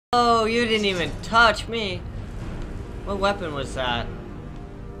Oh, you didn't even touch me. What weapon was that?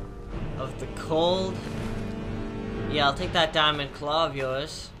 Of the cold? Yeah, I'll take that diamond claw of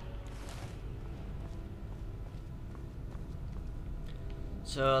yours.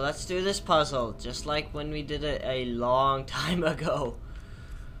 So let's do this puzzle, just like when we did it a long time ago.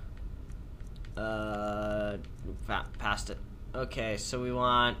 Past it. Okay, so we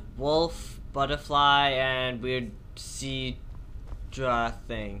want wolf, butterfly, and weird sea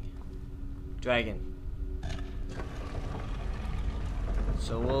thing. Dragon.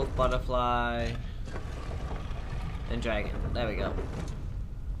 So wolf, butterfly, and dragon. There we go.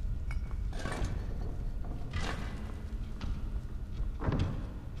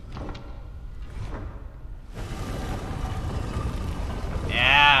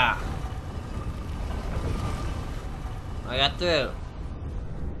 Yeah! I got through.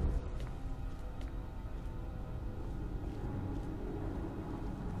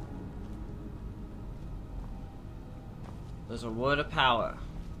 There's a word of power.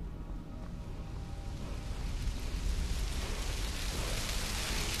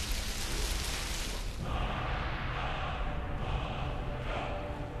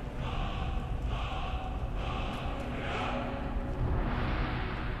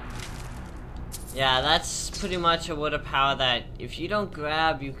 Yeah, that's pretty much a word of power that if you don't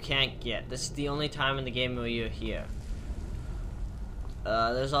grab, you can't get. This is the only time in the game where you're here.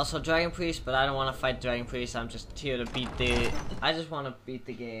 There's also Dragon Priest, but I don't want to fight Dragon Priest. I'm just here to beat the... I just want to beat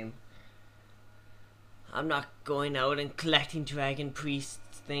the game. I'm not going out and collecting Dragon Priest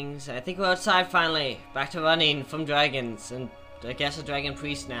things. I think we're outside finally. Back to running from dragons, and I guess a Dragon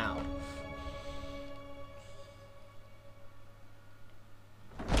Priest now.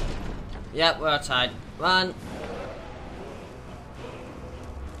 Yep, we're outside. Run!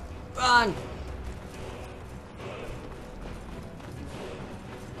 Run!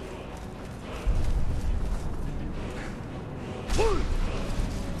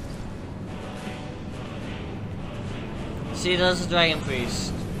 See, there's a Dragon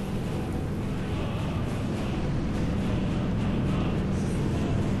Priest.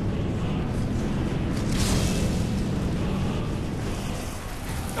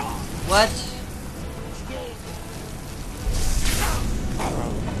 What?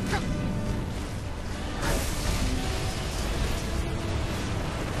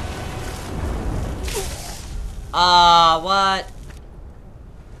 What?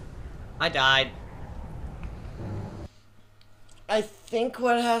 I died. I think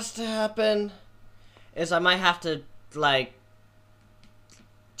what has to happen is I might have to, like,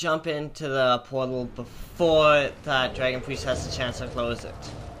 jump into the portal before that Dragon Priest has a chance to close it.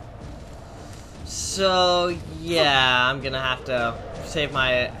 So, yeah, I'm gonna have to save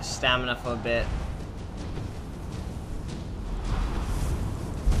my stamina for a bit.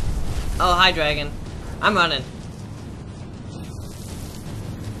 Oh, hi, dragon. I'm running.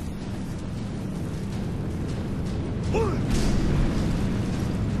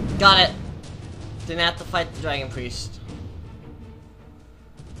 Got it. Didn't have to fight the Dragon Priest.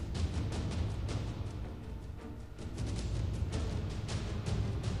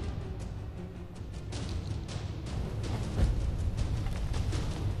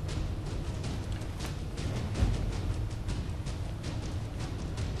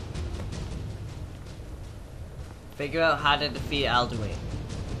 Figure out how to defeat Alduin.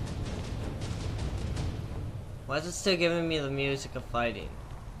 Why is it still giving me the music of fighting?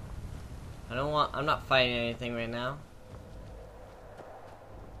 I'm not fighting anything right now.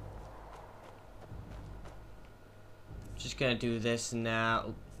 Just gonna do this now.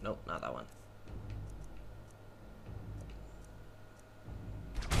 Oop, nope, not that one.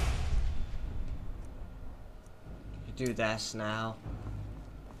 Do this now.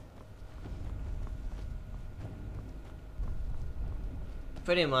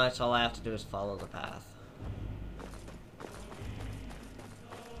 Pretty much all I have to do is follow the path.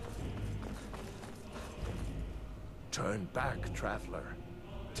 Turn back, traveler.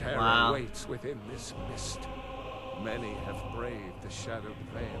 Terror waits within this mist. Many have braved the shadowed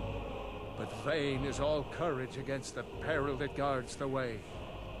veil, but vain is all courage against the peril that guards the way.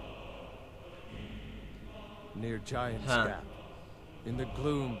 Near Giant's Gap, in the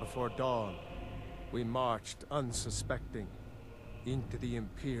gloom before dawn, we marched unsuspecting into the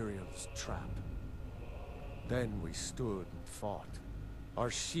Imperial's trap. Then we stood and fought,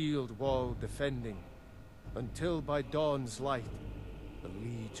 our shield wall defending, until by dawn's light, the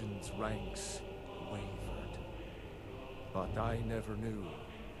Legion's ranks wavered. But I never knew,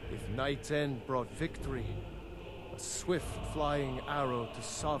 if Night's End brought victory, a swift flying arrow to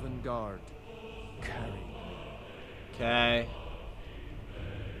Sovngarde carried me. Okay.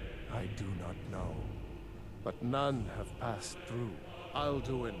 I do not know. But none have passed through.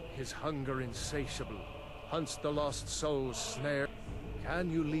 Alduin, his hunger insatiable, hunts the lost soul's snare. Can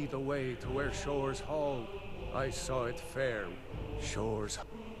you lead the way to where Shore's Hall? I saw it fair. Shore's...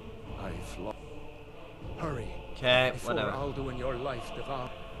 I fly. Hurry. Okay, before whatever. Alduin your life devour.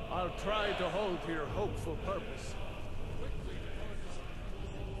 I'll try to hold to your hopeful purpose.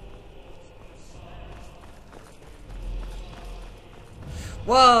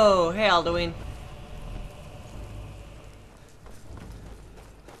 Whoa! Hey, Alduin.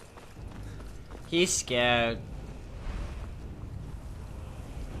 He's scared.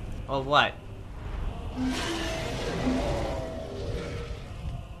 Oh, what?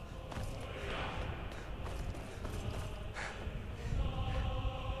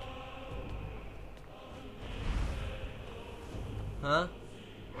 Huh?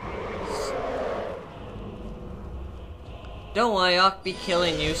 Don't worry, I'll be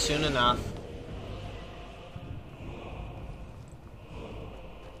killing you soon enough.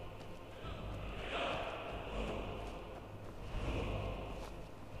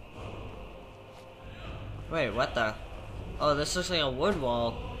 Wait, what the? Oh, this looks like a wood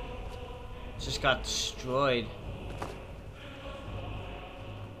wall. Just got destroyed.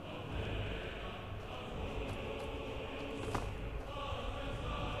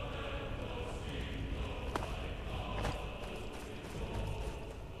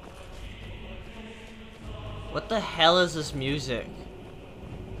 What the hell is this music?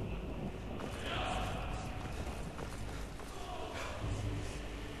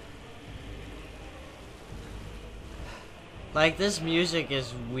 Like, this music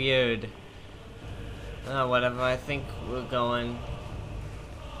is weird. Whatever, I think we're going.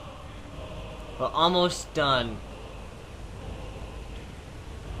 We're almost done.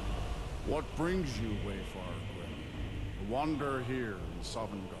 What brings you, Wayfarer Grim? To wander here in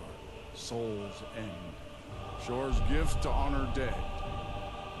Sovngarde, Soul's End. Shore's gift to honor dead.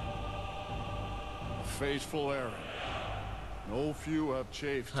 A fateful errand. No few have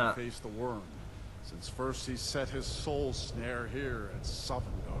chafed to face the worm, since first he set his soul snare here at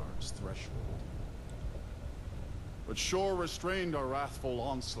Sovngarde's threshold. But Shore restrained our wrathful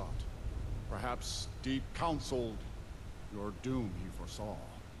onslaught. Perhaps deep counseled your doom he foresaw.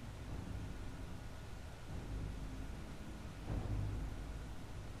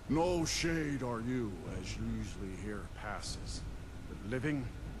 No shade are you, as usually here passes. But living,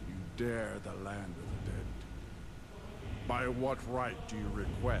 you dare the land of the dead. By what right do you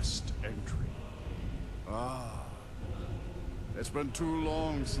request entry? Ah, it's been too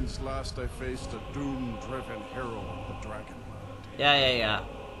long since last I faced a doom-driven hero of the Dragonland. Yeah.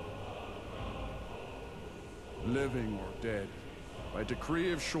 Living or dead, by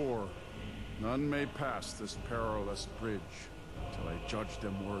decree of Shore, none may pass this perilous bridge till I judge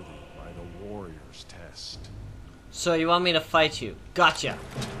them worthy by the warrior's test. So you want me to fight you? Gotcha.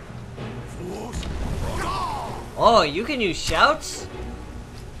 Oh, you can use shouts?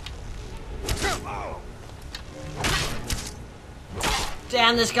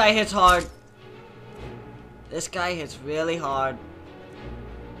 Damn, this guy hits hard. This guy hits really hard.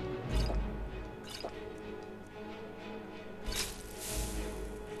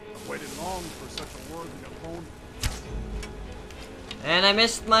 I've waited long for such a worthy opponent. And I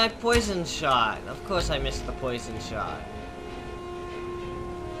missed my poison shot. Of course I missed the poison shot.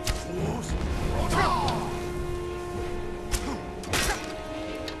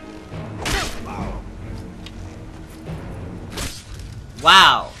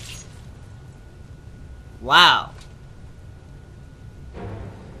 Wow. Wow.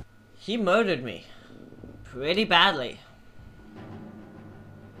 He murdered me. Pretty badly.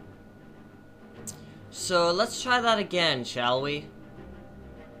 So let's try that again, shall we?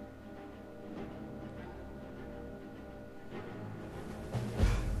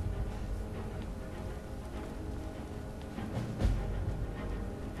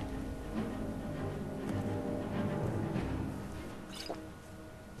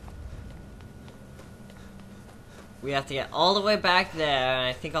 We have to get all the way back there, and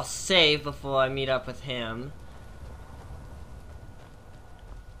I think I'll save before I meet up with him.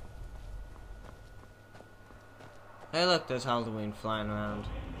 Hey look, there's Halloween flying around.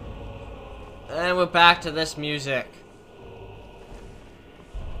 And we're back to this music.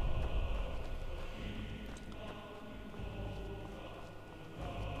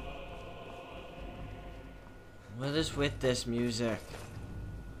 What is with this music?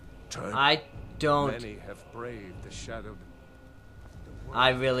 I don't. Many have braved the shadow. I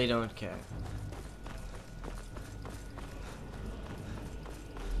really don't care.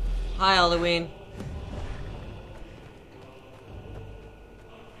 Hi, Halloween.